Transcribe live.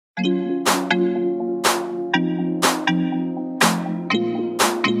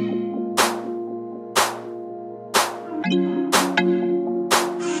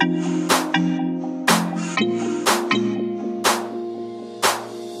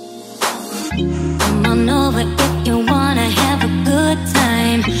Come on over if you wanna have a good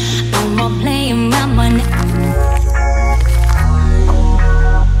time. No more playing around my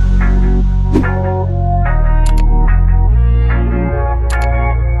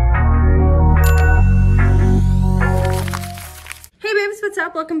What's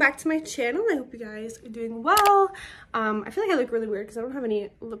up? Welcome back to my channel. I hope you guys are doing well. I feel like I look really weird because I don't have any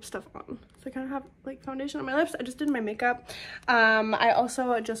lip stuff on, so I kind of have like foundation on my lips. I just did my makeup. I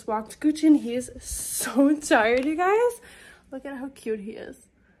also just walked Gucci and he is so tired, you guys. Look at how cute he is.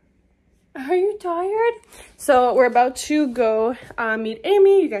 Are you tired? So we're about to go meet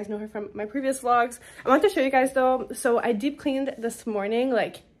Amy. You guys know her from my previous vlogs. I want to show you guys though. So I deep cleaned this morning,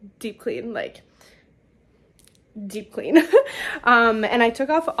 like deep clean and I took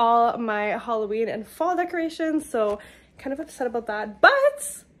off all my Halloween and fall decorations, so kind of upset about that, but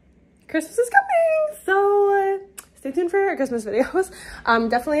Christmas is coming, so stay tuned for our Christmas videos.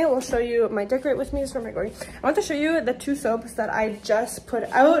 Definitely will show you my decorate with me. So where am I going? I want to show you the 2 soaps that I just put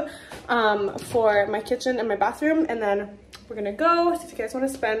out for my kitchen and my bathroom, and then we're gonna go. So if you guys want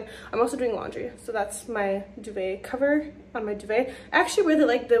to spend, I'm also doing laundry, so that's my duvet cover on my duvet. I actually really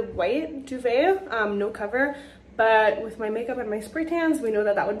like the white duvet, no cover, but with my makeup and my spray tans, we know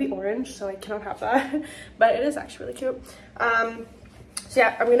that that would be orange, so I cannot have that. But it is actually really cute. So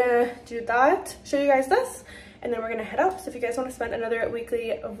yeah, I'm gonna do that, show you guys this, and then we're gonna head out. So if you guys want to spend another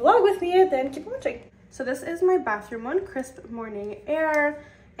weekly vlog with me, then keep watching. So this is my bathroom one, Crisp Morning Air,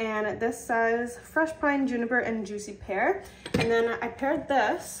 and this says Fresh Pine, Juniper, and Juicy Pear. And then I paired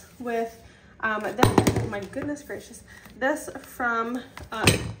this with this, oh my goodness gracious, this from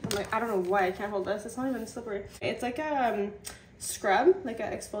I don't know why I can't hold this, it's not even slippery. It's like a scrub, like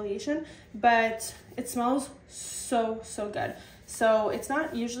an exfoliation, but it smells so good. So it's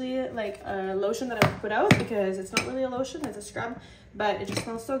not usually like a lotion that I would put out because it's not really a lotion, it's a scrub, but it just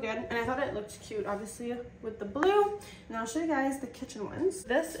smells so good. And I thought it looked cute, obviously, with the blue. And I'll show you guys the kitchen ones.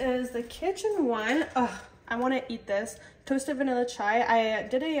 This is the kitchen one. I want to eat this. Toasted vanilla chai. I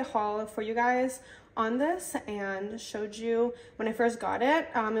did a haul for you guys on this and showed you when I first got it.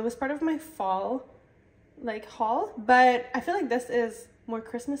 It was part of my fall like haul, but I feel like this is more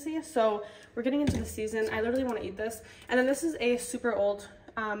Christmassy, so we're getting into the season. I literally want to eat this. And then this is a super old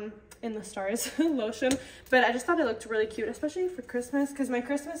In the Stars lotion, but I just thought it looked really cute, especially for Christmas, because my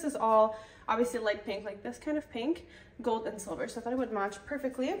Christmas is all obviously light pink, like this kind of pink, gold and silver, so I thought it would match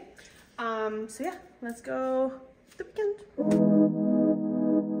perfectly. So yeah, let's go to the weekend.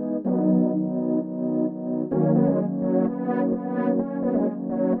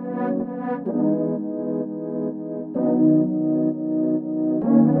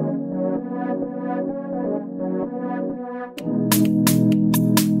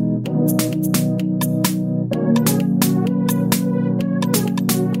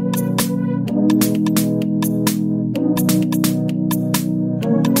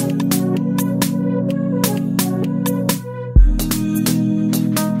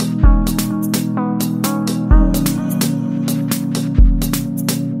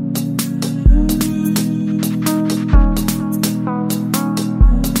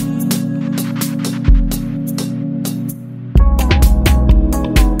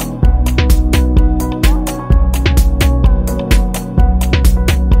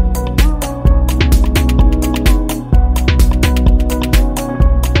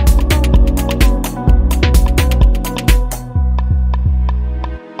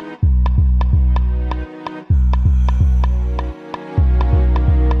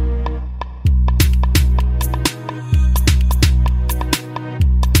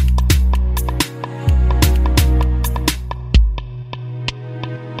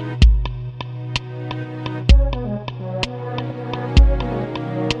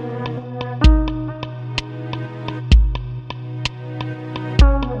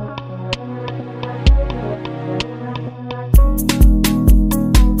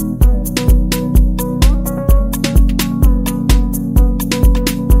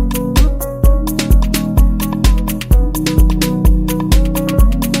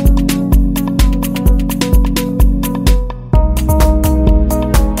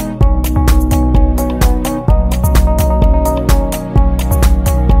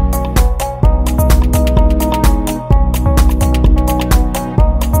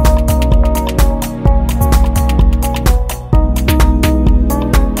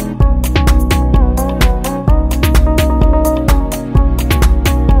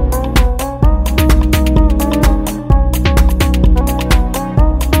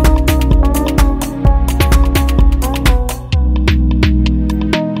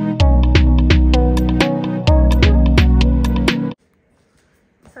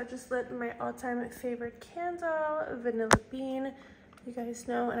 I just lit my all-time favorite candle, vanilla bean, you guys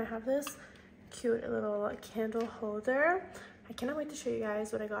know, and I have this cute little candle holder. I cannot wait to show you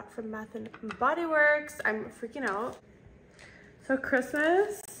guys what I got from Bath and Body Works. I'm freaking out. So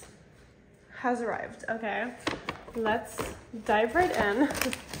Christmas has arrived. Okay, let's dive right in.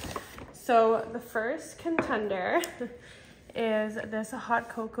 So the first contender is this hot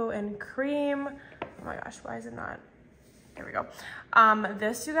cocoa and cream. Oh my gosh, why is it not? There we go.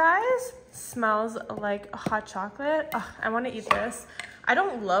 This, you guys, smells like hot chocolate. Oh, I want to eat this. I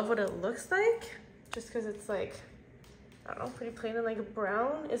don't love what it looks like, just because it's like, I don't know, pretty plain and like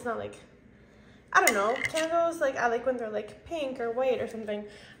brown. It's not like, I don't know, candles, like I like when they're like pink or white or something.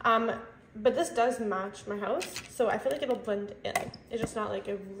 But this does match my house, so I feel like it'll blend in. It's just not like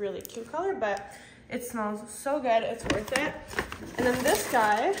a really cute color, but it smells so good. It's worth it. And then this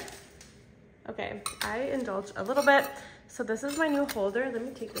guy, okay, I indulged a little bit. So this is my new holder. Let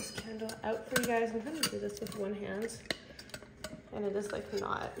me take this candle out for you guys. I'm trying to do this with one hand, and it is like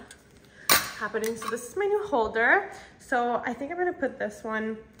not happening. So this is my new holder. So I think I'm gonna put this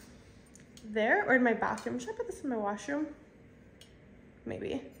one there or in my bathroom. Should I put this in my washroom?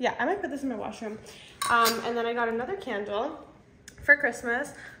 Maybe. Yeah, I might put this in my washroom. And then I got another candle for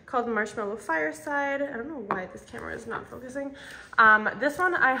Christmas called Marshmallow Fireside. I don't know why this camera is not focusing. This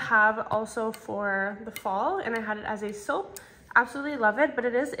one I have also for the fall, and I had it as a soap. Absolutely love it, but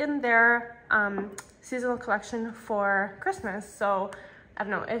it is in their seasonal collection for Christmas. So I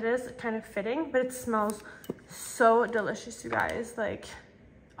don't know, it is kind of fitting, but it smells so delicious, you guys. Like,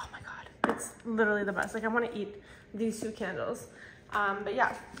 oh my God, it's literally the best. Like, I want to eat these two candles. But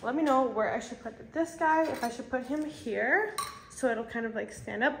yeah, let me know where I should put this guy, if I should put him here so it'll kind of like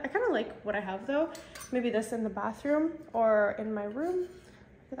stand up. I kind of like what I have though. Maybe this in the bathroom or in my room.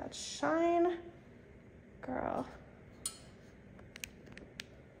 Look at that shine, girl.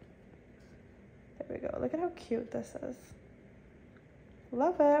 There we go. Look at how cute this is.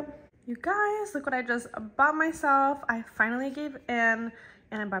 Love it. You guys, look what I just bought myself. I finally gave in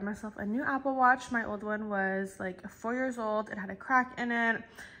and I bought myself a new Apple Watch. My old one was like 4 years old. It had a crack in it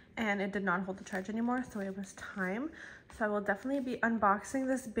and it did not hold the charge anymore, so it was time. So I will definitely be unboxing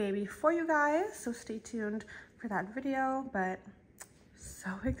this baby for you guys, so stay tuned for that video. But so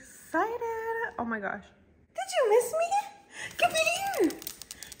excited. Oh my gosh. Did you miss me? Come here.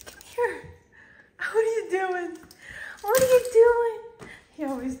 Come here. What are you doing? What are you doing? He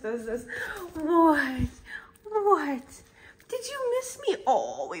always does this. What? What? Did you miss me?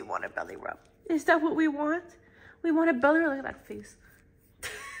 Oh, we want a belly rub. Is that what we want? We want a belly rub. Look at that face.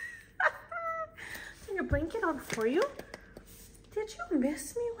 Turn your blanket on for you. Did you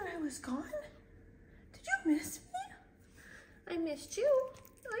miss me when I was gone? Did you miss me? I missed you.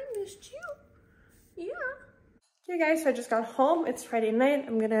 I missed you. Yeah. Okay guys, so I just got home. It's Friday night.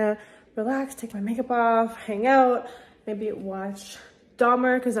 I'm gonna relax, take my makeup off, hang out, maybe watch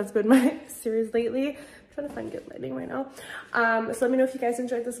Dahmer, because that's been my series lately. I'm trying to find good lighting right now. So let me know if you guys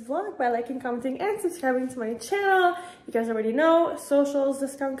enjoyed this vlog by liking, commenting, and subscribing to my channel. You guys already know, socials,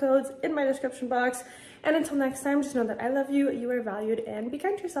 discount codes in my description box. And until next time, just know that I love you, you are valued, and be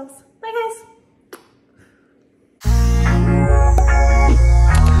kind to yourselves. Bye guys!